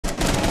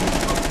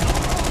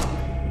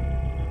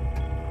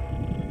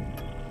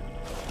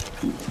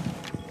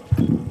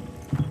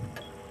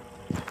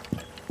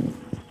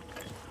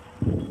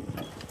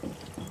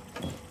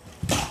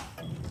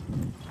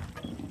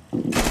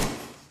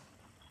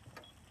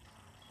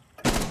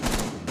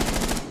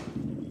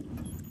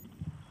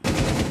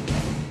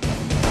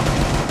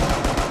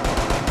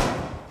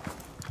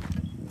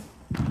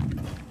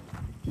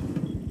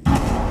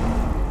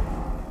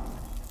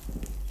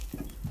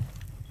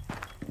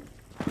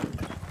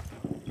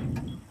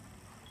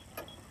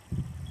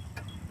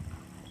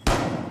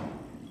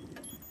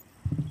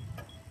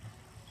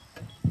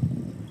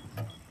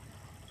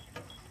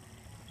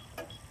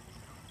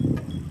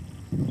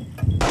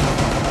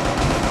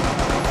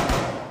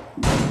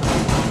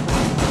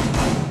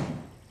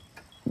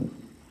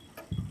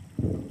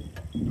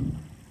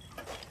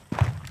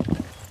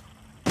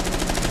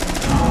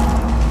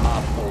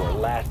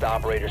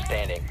Operator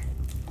standing.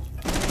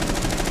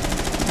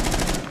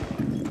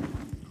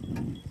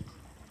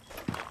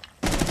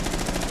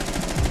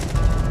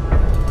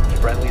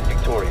 Friendly's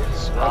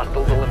victorious.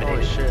 Hostiles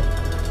eliminated. Shit.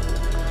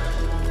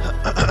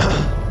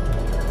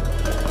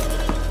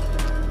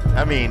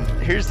 I mean,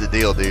 here's the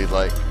deal, dude.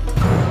 Like,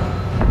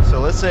 so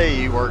let's say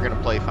you were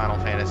gonna play Final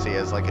Fantasy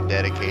as like a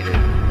dedicated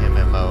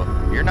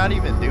MMO. You're not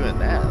even doing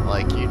that.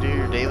 Like, you do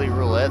your daily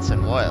roulettes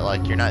and what?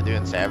 Like, you're not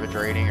doing savage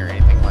raiding or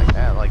anything like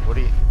that. Like, what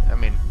do you? I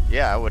mean,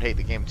 yeah, I would hate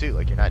the game too.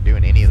 Like, you're not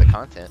doing any of the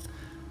content.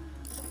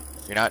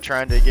 You're not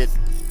trying to get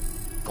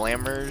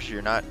glamours.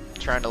 You're not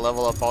trying to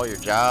level up all your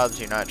jobs.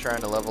 You're not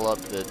trying to level up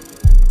the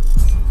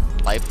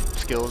life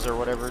skills or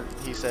whatever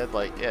he said.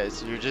 Like, yeah,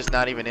 you're just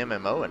not even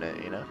MMO in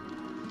it, you know?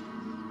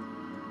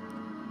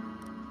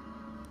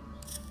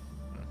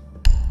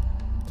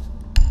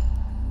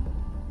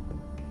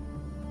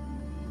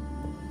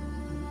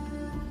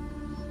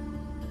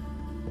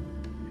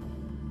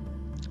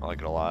 I like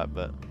it a lot,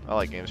 but I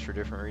like games for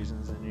different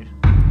reasons than you.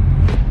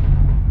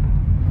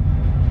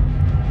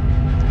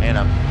 And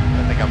I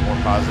think I'm more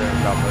positive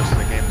about most of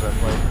the games I've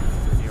played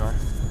than you are.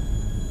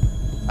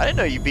 I didn't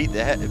know you beat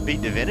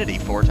Divinity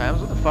 4 times.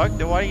 What the fuck?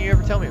 Then why didn't you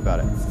ever tell me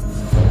about it?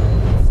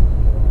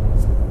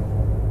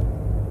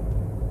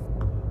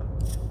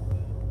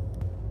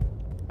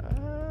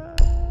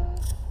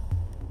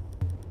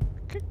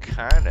 Could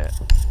kinda.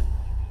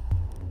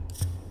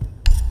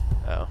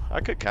 Oh, I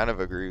could kind of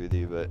agree with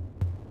you, but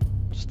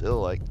still,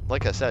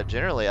 like I said,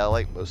 generally I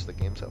like most of the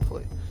games I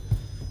play.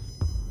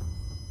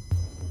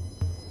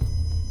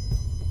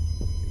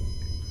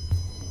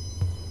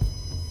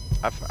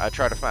 I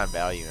try to find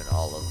value in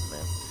all of them,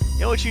 man.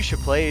 You know what you should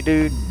play,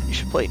 dude? You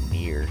should play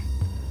Nier.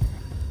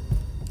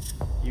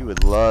 You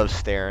would love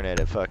staring at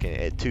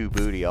at 2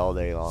 booty all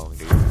day long,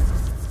 dude.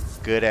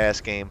 Good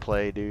ass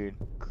gameplay, dude.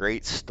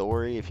 Great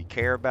story if you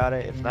care about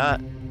it. If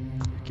not,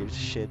 who gives a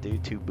shit,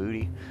 dude. 2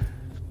 booty.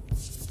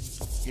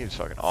 Game's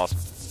fucking awesome.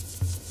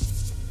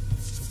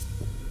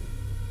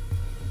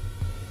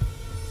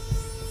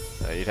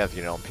 You'd have to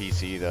get it on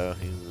PC though.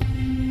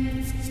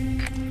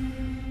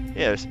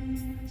 Yeah,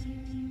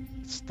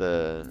 it's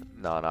the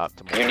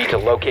non-optimal. You need to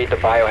locate the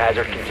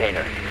biohazard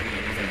container.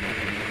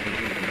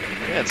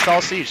 Yeah,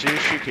 install Siege, dude.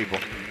 Shoot people.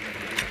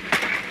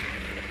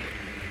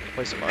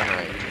 Play some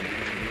unranked.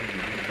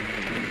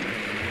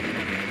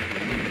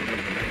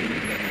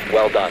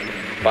 Well done.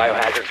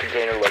 Biohazard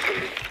container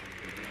located.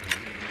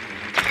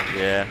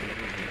 Yeah.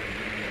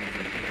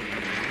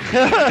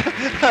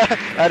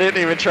 I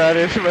didn't even try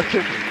to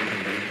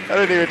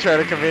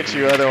convince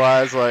you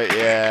otherwise. Like,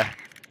 yeah,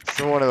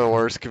 it's one of the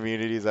worst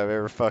communities I've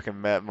ever fucking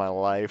met in my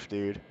life,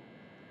 dude.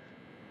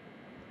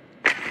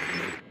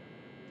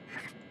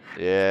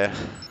 Yeah.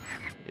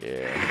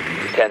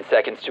 Yeah. 10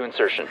 seconds to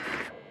insertion.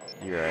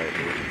 You're right,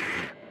 dude.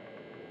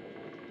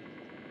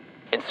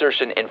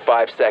 Insertion in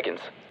 5 seconds.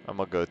 I'm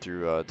gonna go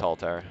through Tall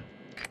Tower.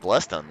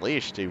 Blessed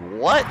Unleashed, dude.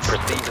 What?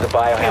 Proceed to the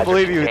biohazard I can't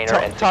believe you container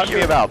and talk to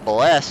me about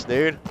Blessed,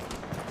 dude.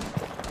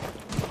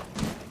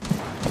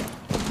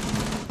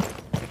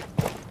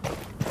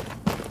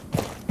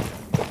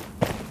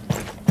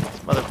 This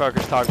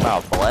motherfucker's talking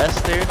about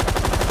Blessed, dude.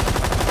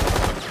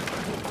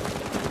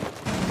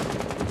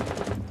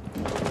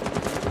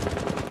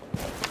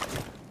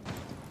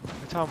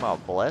 We're talking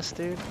about Blessed,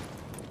 dude.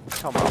 We're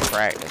talking about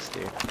practice,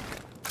 dude.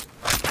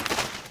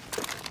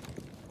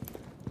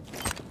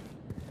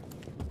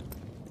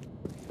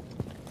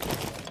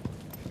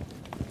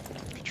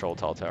 Control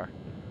Tall Tower.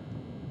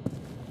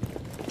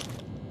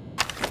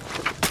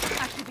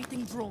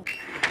 Activating drone.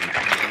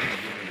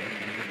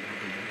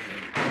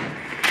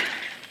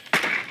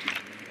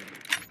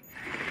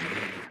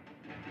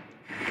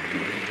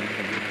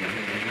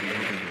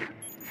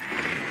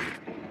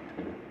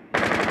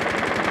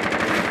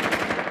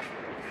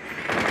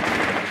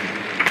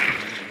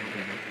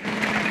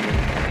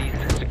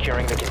 Cease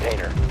securing the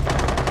container.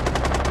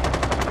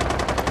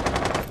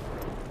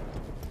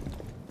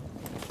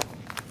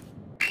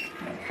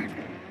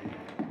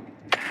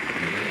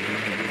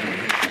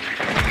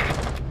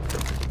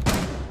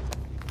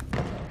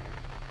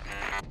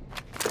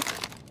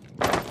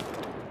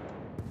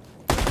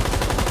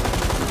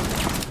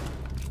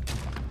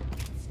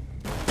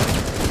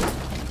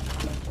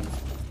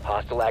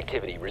 Hostile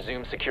activity.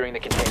 Resume securing the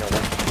container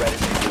once the threat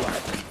is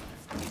neutralized.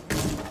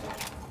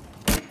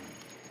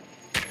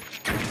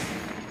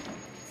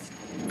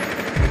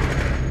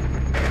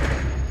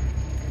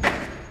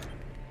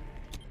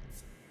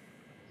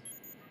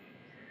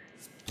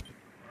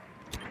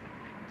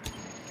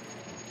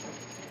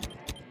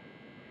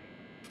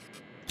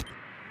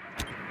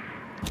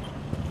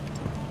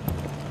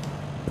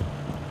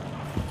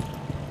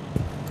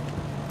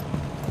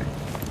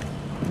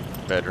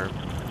 Bedroom.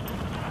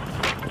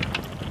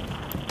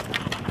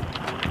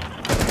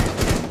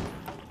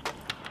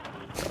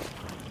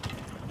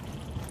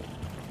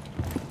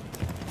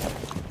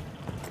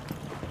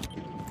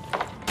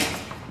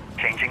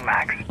 Changing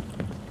max.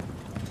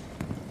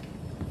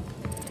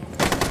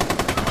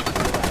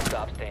 Last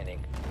stop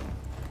standing.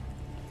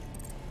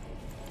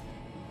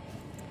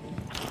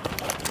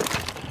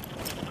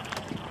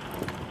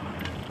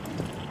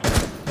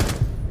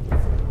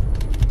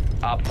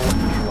 Op 4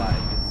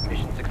 neutralized.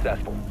 Mission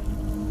successful.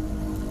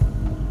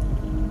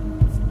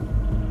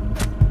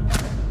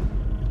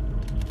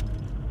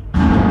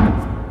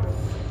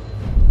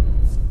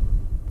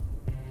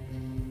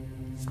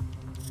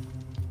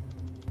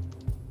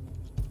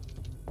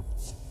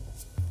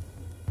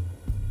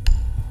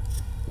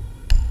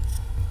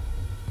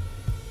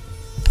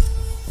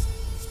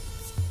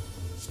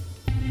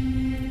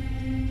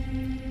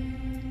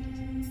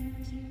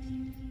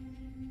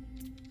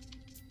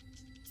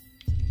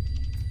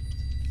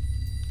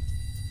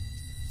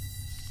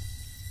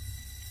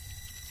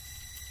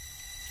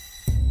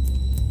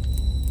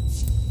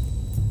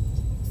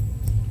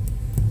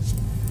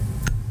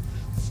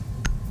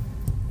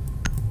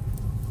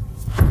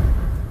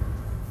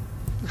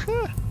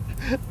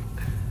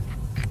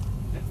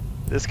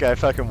 This guy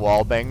fucking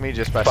wall banged me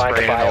just by Find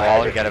the spraying the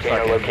wall and biohazard got a container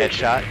fucking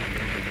location.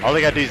 headshot. All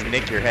they gotta do is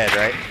nick your head,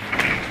 right?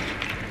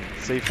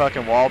 So he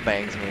fucking wall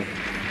bangs me.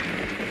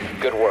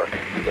 Good work.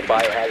 The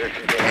biohazard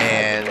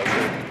container.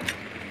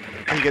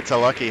 And he gets a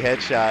lucky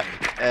headshot,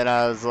 and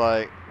I was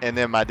like, and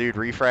then my dude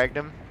refragged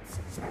him.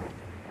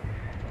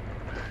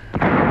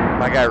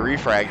 My guy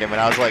refragged him, and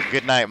I was like,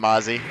 good night,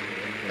 Mozzie.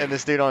 And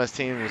this dude on his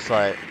team was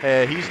like,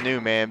 hey, he's new,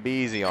 man,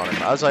 be easy on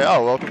him. I was like,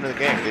 oh, welcome to the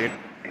game, dude.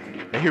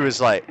 And he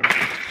was like,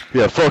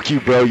 yeah, fuck you,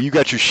 bro, you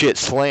got your shit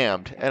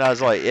slammed. And I was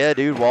like, yeah,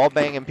 dude, wall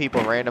banging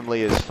people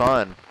randomly is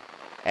fun.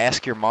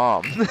 Ask your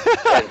mom. 10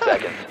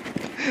 seconds.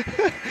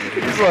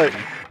 He's like,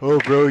 oh,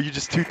 bro, you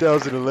just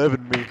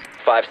 2011 me.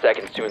 5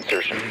 seconds to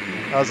insertion.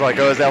 I was like,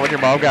 oh, is that when your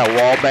mom got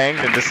wall banged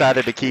and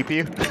decided to keep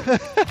you?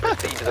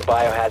 Proceed to the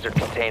biohazard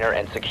container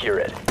and secure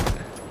it.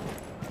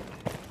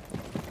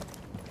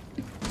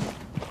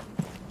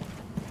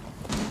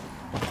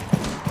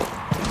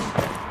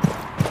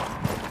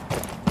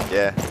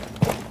 Yeah.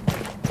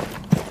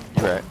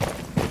 You're right.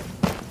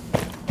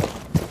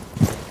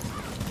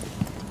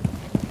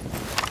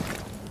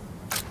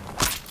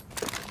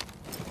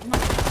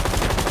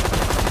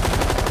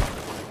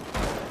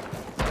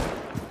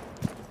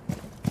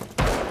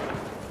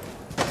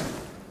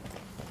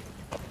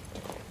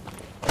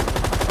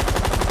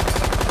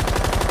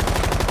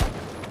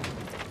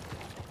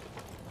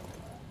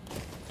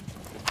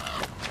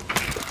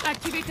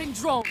 Activating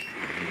drone.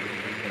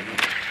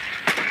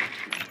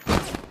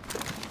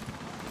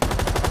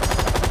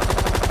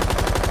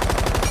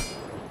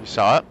 You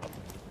saw it?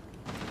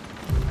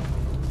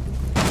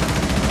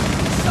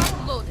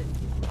 Shot loaded.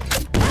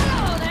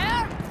 Hello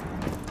there.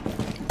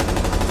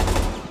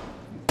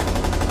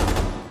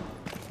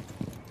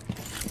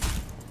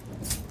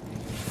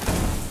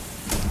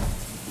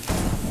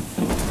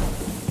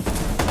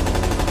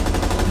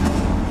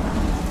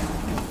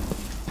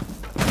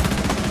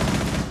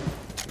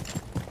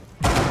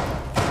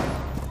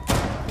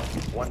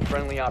 One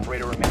friendly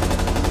operator remains.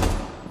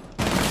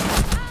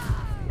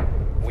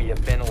 We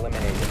have been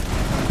eliminated.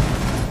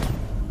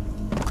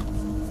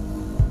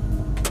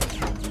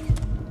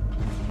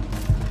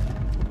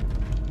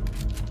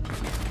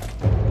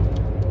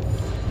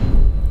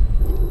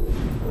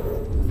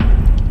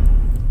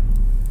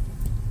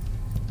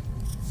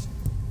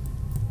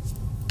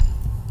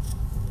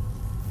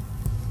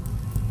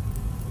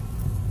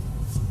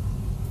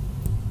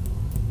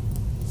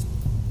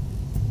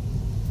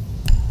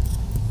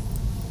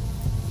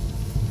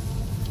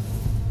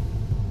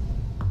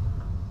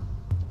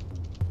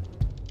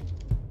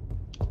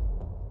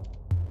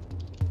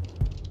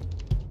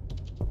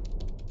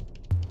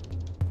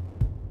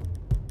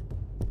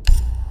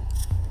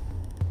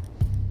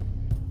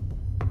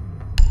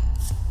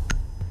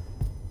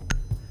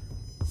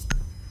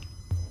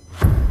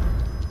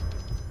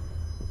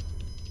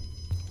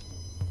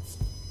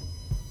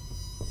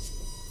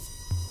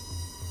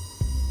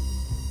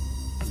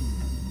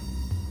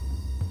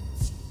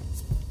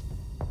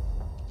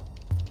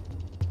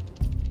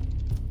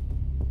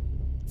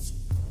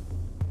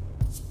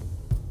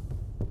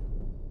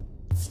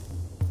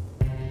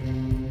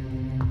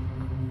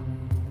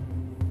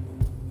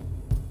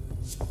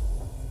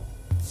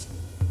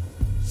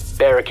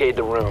 Barricade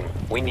the room.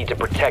 We need to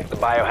protect the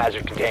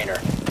biohazard container.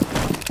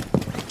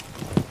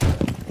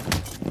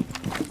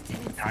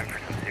 Time for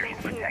some serious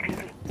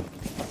protection.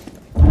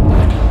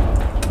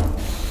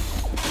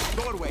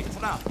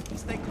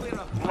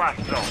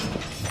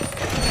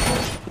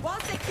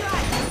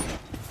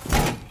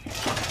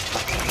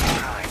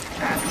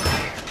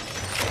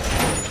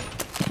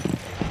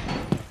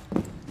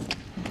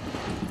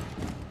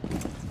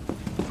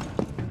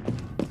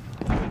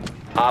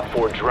 Op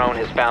 4 drone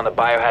has found the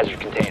biohazard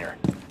container.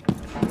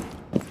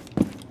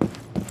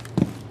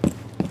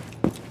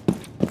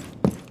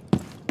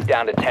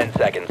 Down to 10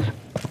 seconds.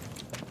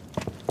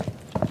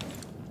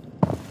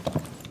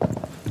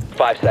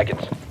 5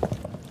 seconds.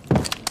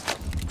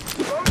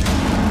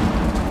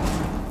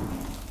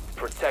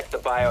 Protect the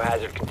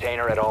biohazard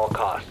container at all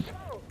costs.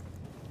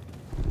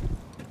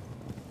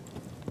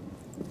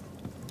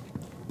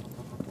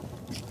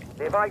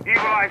 Device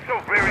so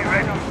very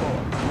ready for.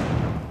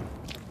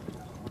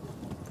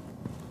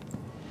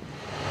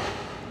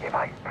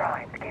 Device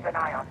primed. Keep an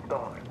eye on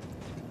stores.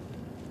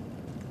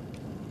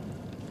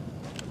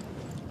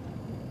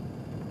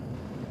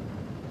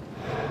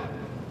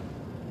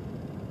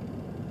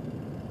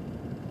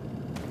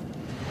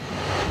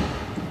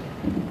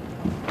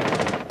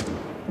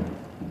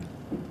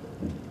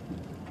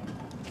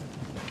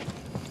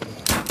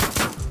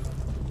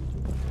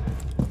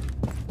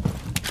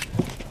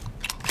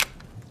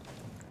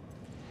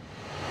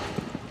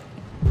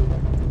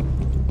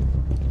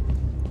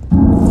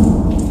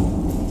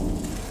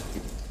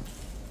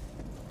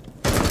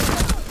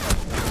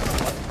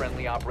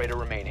 Friendly operator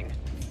remaining.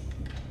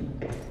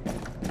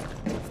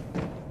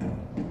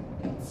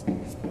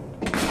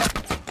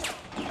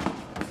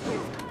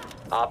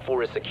 Op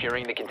 4 is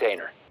securing the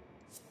container.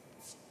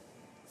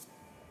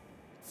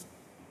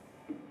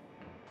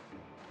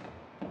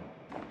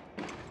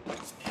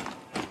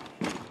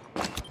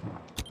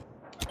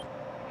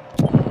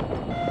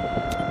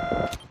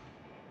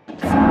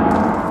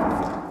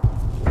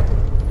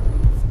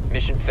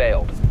 Mission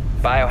failed.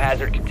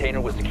 Biohazard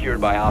container was secured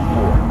by Op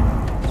 4.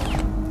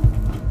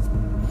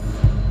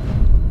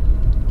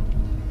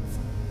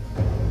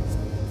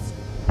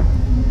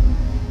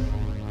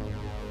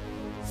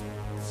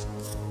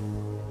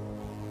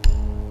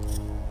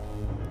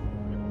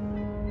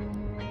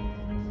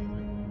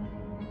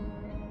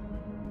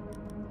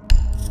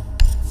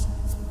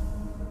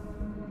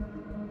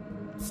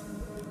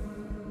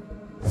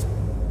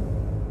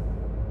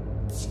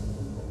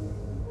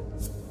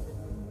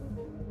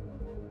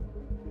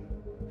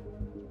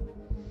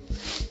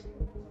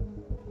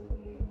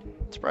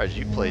 Surprised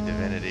you played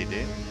Divinity,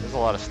 dude. There's a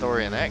lot of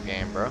story in that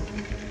game, bro.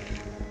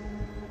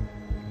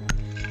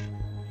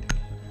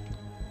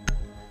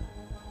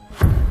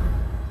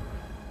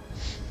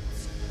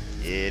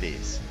 It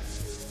is.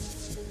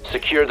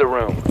 Secure the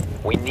room.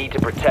 We need to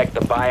protect the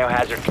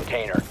biohazard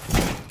container.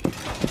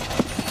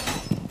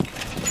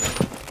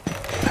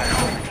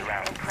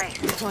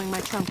 Deploying my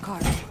trump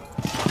card.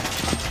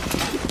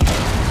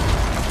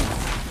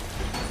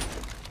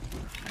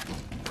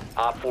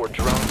 Op 4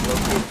 drone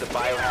locates the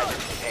biohazard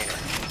container.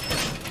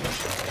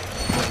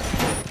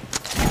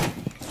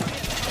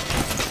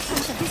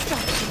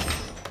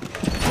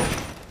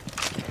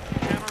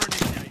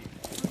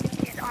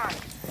 He's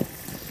armed.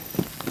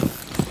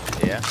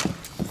 Yeah.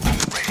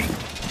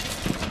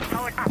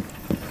 Powered up.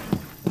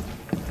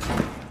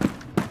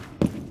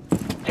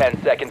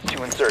 10 seconds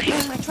to insertion.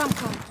 Deploying my trump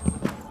card.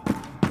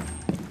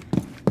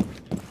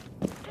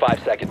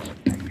 5 seconds.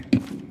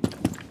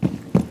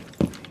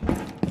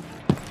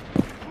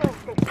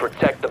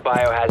 Protect the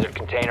biohazard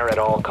container at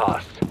all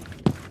costs.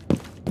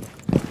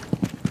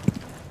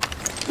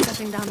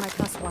 Shutting down my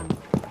 +1.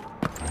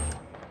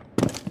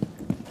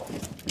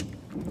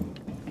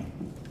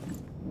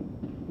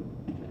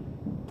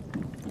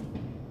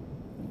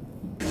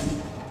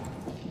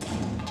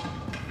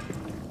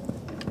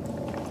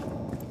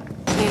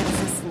 Here's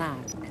a snack.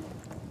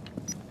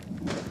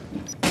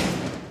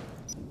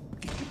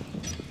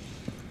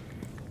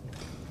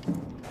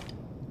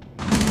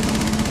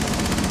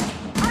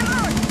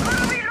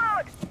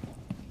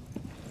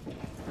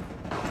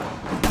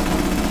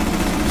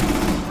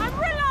 I'm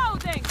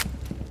reloading!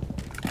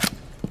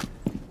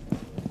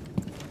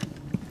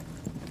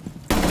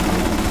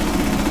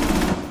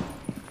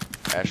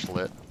 Ash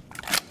lit.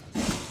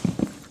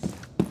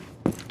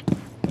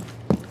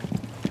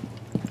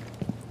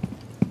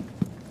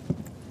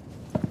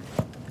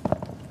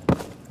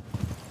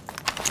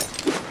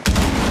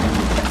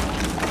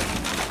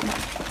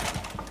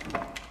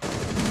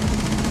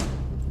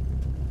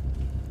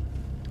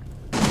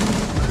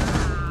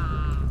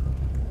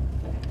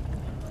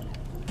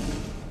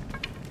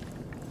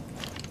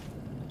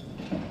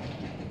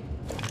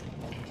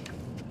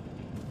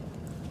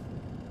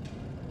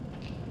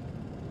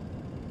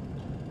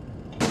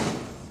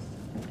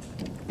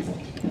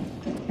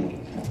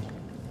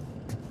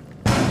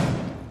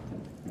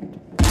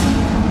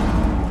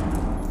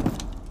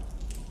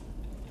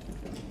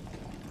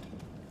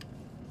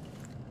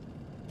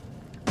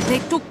 They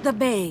took the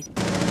bait.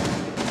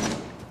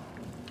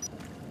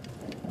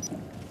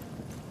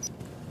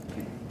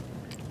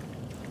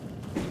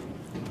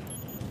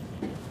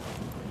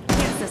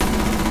 Here's the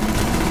snack.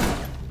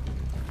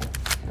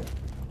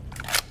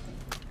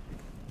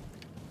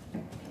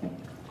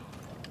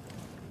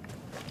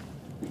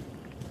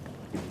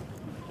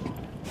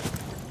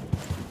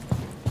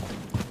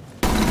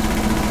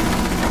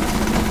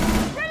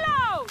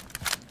 Reload!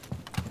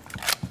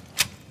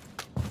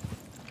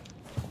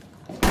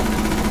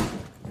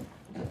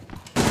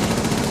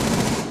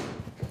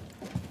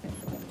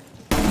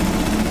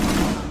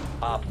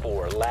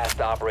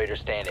 operator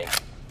standing.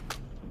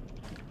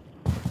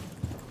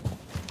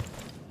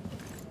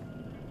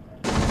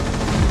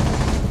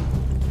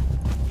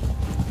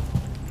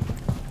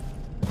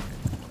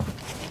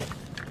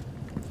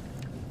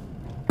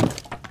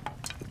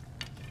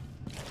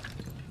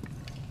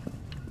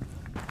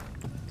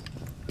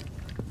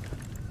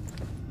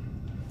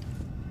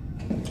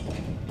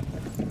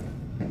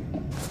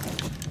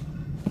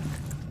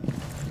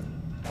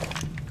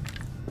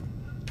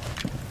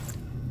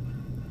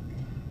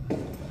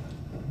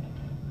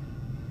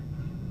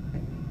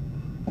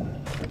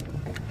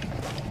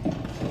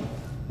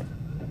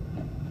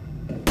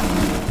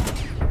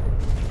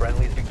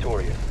 Friendly's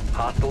victorious.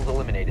 Hostiles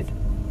eliminated.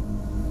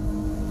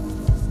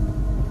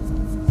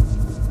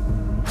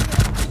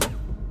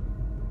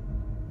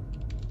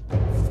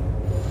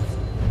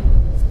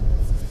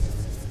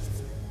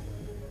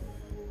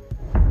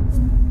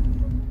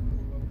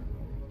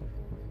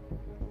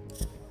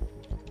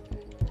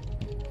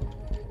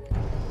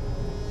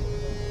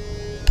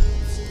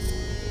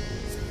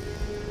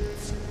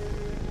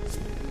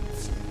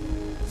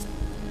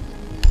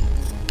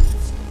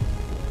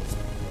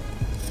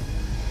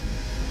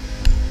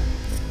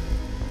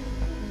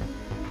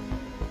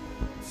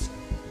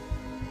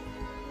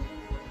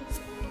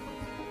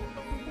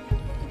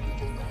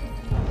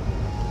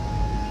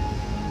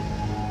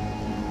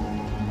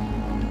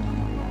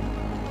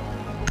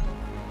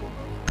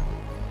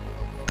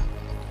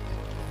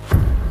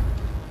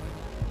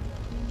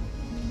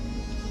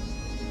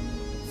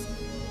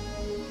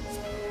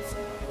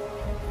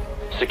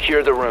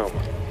 Secure the room.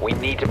 We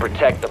need to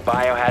protect the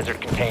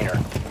biohazard container.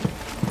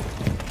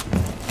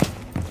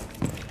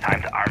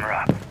 Time to armor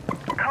up.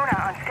 Kona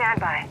on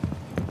standby.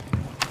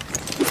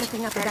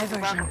 Setting up a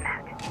diversion. Welcome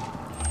mat.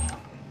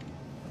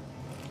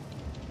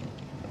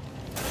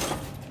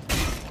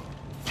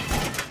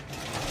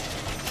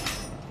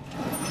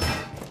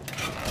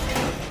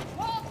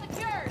 Wall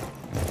secured.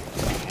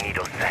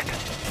 Needle set.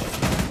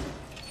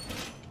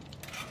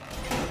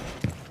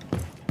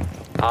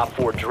 Op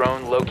 4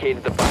 drone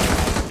located the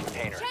biohazard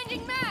container.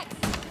 Changing mags.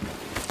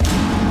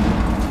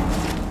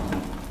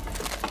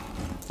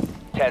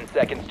 10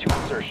 seconds to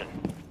insertion.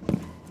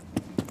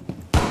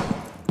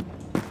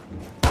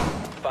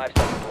 5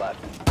 seconds left.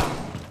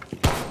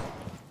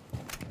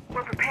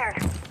 We're prepared.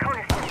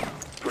 Kona's set.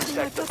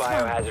 Protect the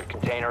biohazard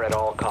container at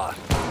all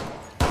costs.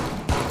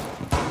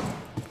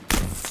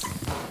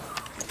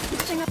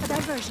 Setting up a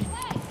diversion.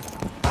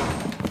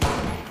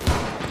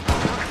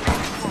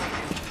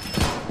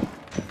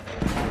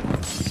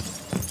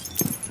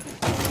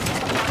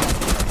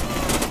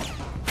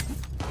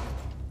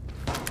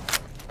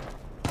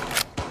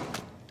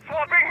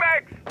 Swapping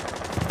mags!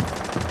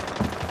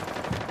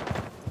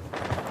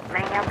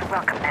 Laying out the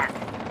welcome mat.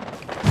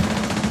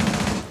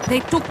 They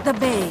took the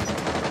bay.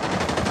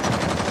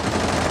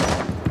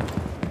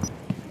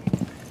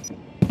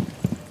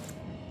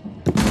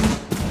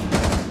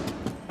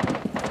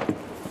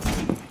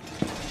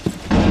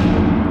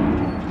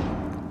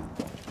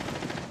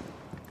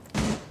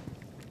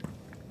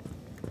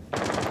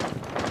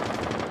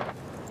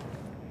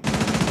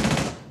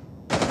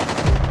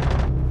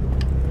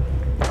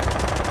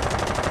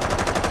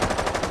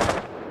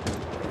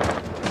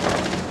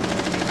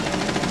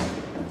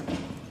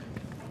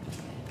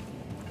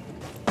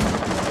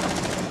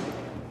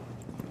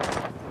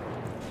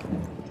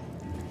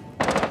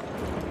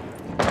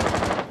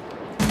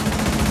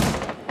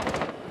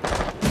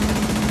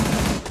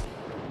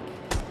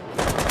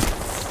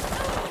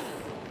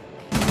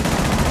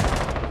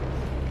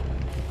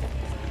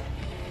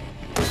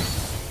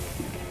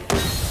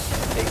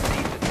 They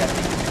ceased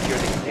attempting to secure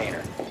the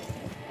container.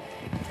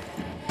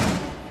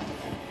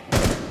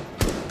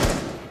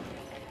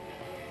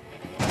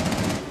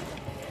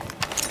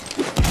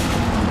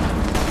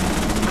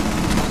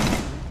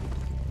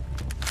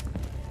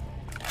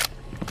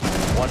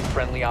 One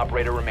friendly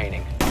operator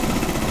remaining.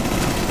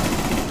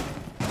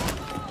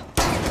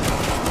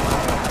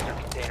 Biohazard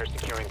container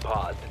securing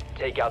paused.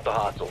 Take out the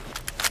hostiles.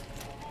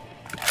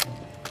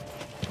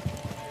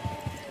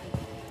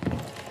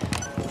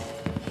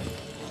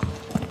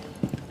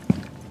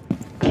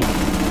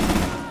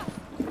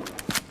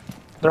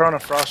 They're on a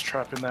frost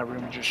trap in that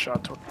room we just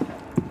shot toward.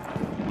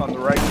 On the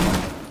right.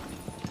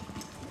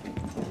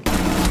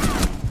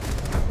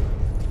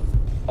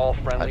 All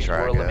friendlies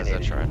tried, were guys, I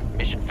eliminated. tried.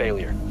 Mission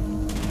failure.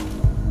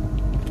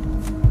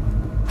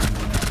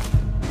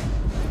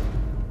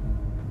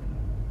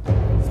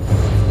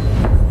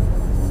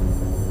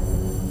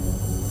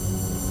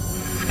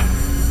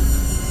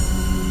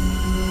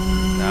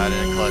 Nah, I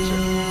didn't clutch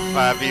it.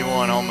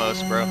 5v1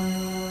 almost, bro.